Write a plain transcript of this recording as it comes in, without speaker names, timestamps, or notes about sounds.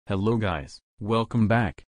Hello guys, welcome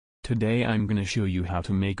back. Today I'm gonna show you how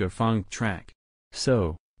to make a Phonk track.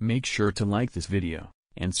 So, make sure to like this video,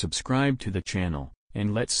 and subscribe to the channel,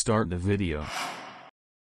 and let's start the video.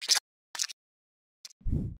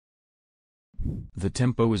 The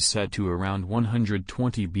tempo is set to around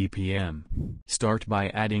 120 BPM. Start by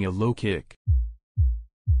adding a low kick.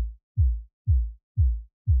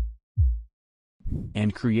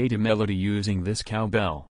 And create a melody using this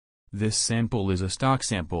cowbell. This sample is a stock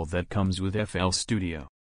sample that comes with FL Studio.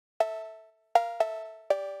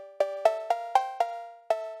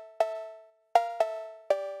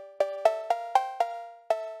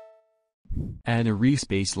 Add a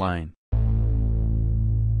respace line.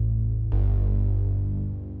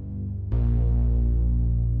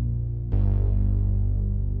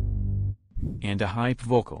 And a hype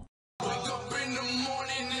vocal.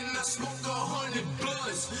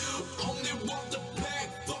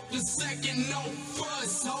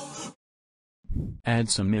 Add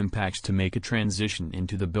some impacts to make a transition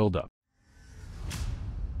into the build-up.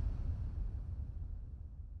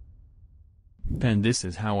 And this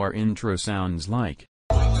is how our intro sounds like.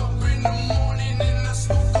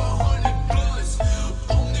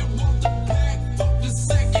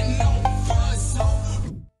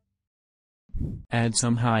 Add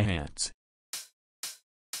some hi-hats,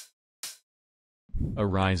 a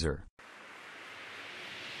riser,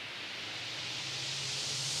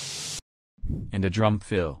 and a drum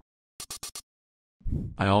fill.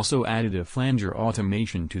 I also added a flanger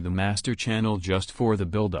automation to the master channel just for the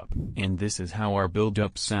build-up, and this is how our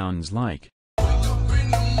build-up sounds like.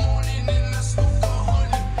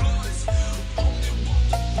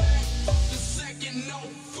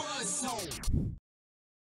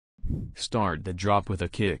 Start the drop with a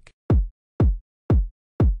kick.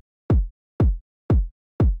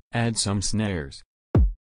 Add some snares.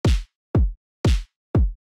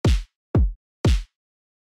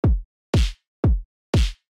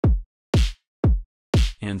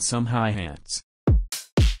 And some hi-hats.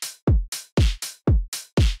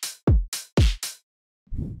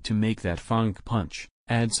 To make that Phonk punch,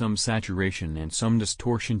 add some saturation and some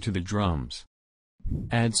distortion to the drums.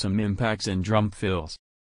 Add some impacts and drum fills.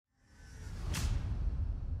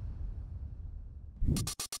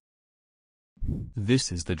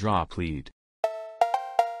 This is the drop lead.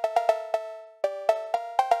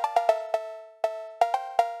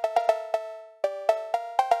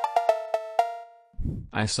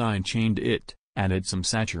 I side-chained it, added some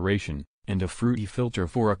saturation, and a fruity filter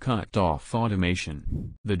for a cut-off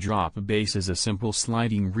automation. The drop bass is a simple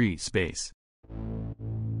sliding respace.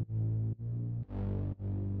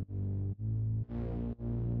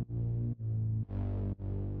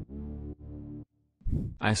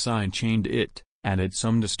 I side-chained it, added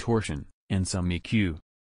some distortion, and some EQ.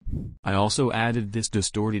 I also added this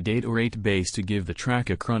distorted 808 bass to give the track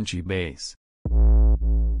a crunchy bass.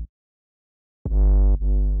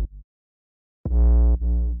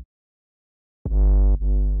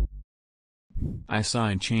 I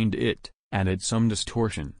side-chained it, added some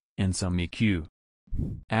distortion, and some EQ.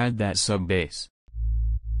 Add that sub-bass.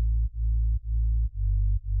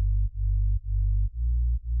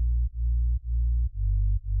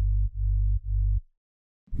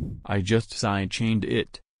 I just side-chained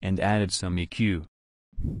it, and added some EQ.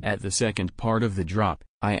 At the second part of the drop,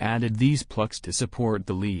 I added these plucks to support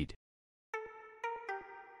the lead.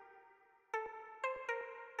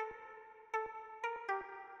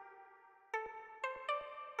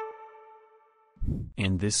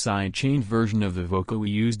 And this side-chained version of the vocal we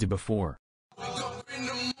used before.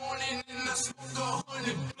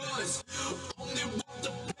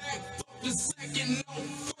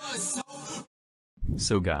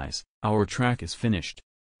 So guys, our track is finished.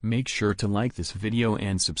 Make sure to like this video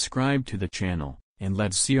and subscribe to the channel, and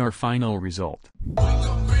let's see our final result.